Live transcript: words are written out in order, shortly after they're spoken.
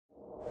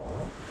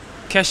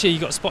Keshi, you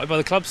got spotted by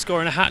the club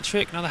scoring a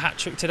hat-trick, another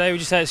hat-trick today. Would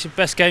you say it's your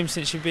best game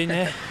since you've been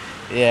here?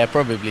 Yeah,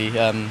 probably.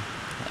 It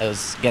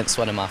was against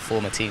one of my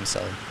former teams,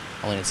 so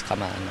I wanted to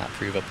come out and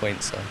prove a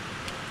point. So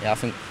yeah, I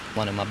think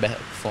one of my better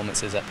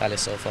performances at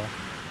Palace so far.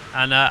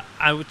 And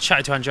I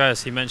chatted to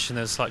Andreas, he mentioned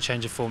there's a slight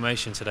change of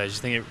formation today. Do you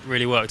think it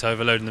really worked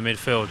overloading the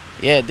midfield?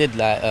 Yeah, it did.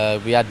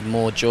 Like we had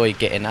more joy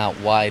getting out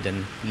wide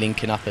and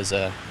linking up as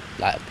a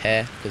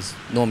pair, because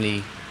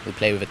normally we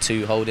play with a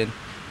two holding,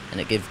 and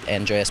it gave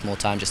Andreas more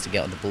time just to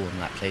get on the ball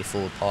and play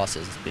forward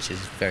passes, which he's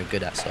very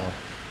good at. So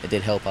it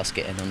did help us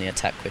get in on the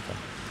attack quicker.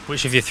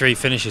 Which of your three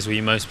finishes were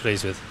you most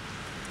pleased with?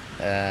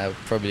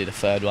 Probably the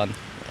third one,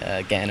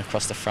 getting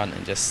across the front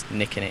and just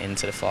nicking it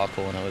into the far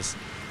corner was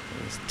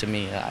to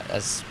me,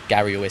 as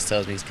Gary always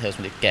tells me,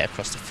 to get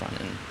across the front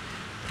and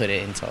put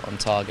it on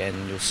target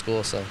and you'll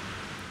score. So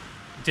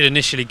It did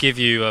initially give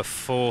you a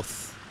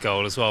fourth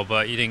goal as well,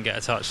 but you didn't get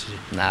a touch, did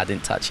you? Nah, I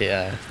didn't touch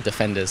it.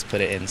 Defenders put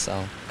it in,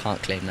 so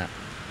can't claim that.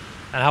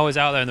 And how was it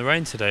out there in the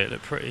rain today? It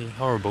looked pretty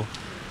horrible.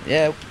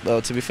 Yeah, well,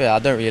 to be fair, I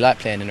don't really like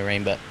playing in the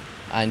rain, but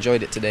I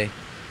enjoyed it today.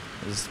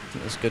 It was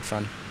good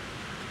fun.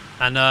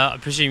 And I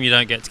presume you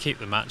don't get to keep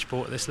the match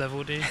ball at this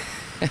level, do you?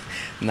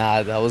 Nah,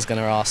 I was going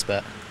to ask,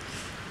 but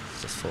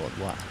just thought,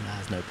 what? Nah,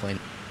 there's no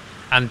point.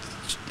 And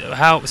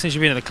since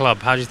you've been at the club,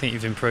 how do you think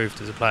you've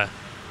improved as a player?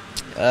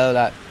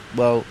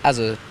 Well, as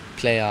a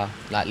player,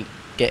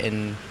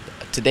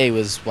 today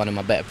was one of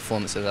my better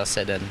performances, as I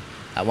said, and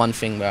one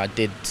thing where I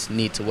did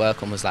need to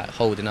work on was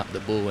holding up the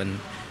ball and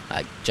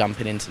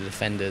jumping into the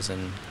defenders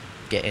and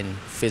getting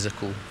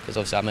physical, because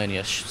obviously I'm only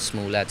a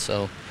small lad.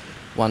 So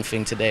one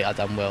thing today I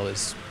done well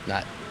is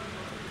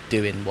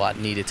doing what I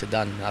needed to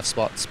done. I've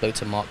spoke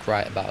to Mark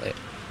Bright about it,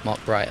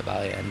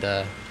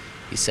 and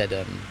he said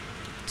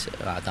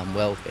I done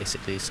well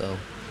basically. So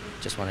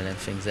just one of them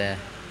things there.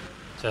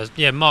 So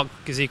yeah, Mark,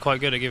 is he quite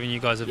good at giving you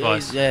guys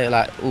advice?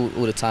 Yeah, all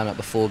the time,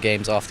 before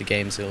games, after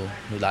games, he'll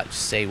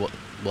say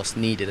what's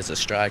needed as a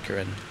striker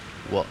and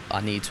what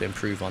I need to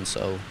improve on.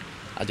 So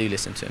I do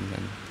listen to him,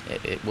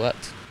 and it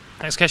worked.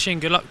 Thanks, Keshi, and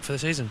good luck for the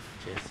season.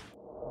 Cheers.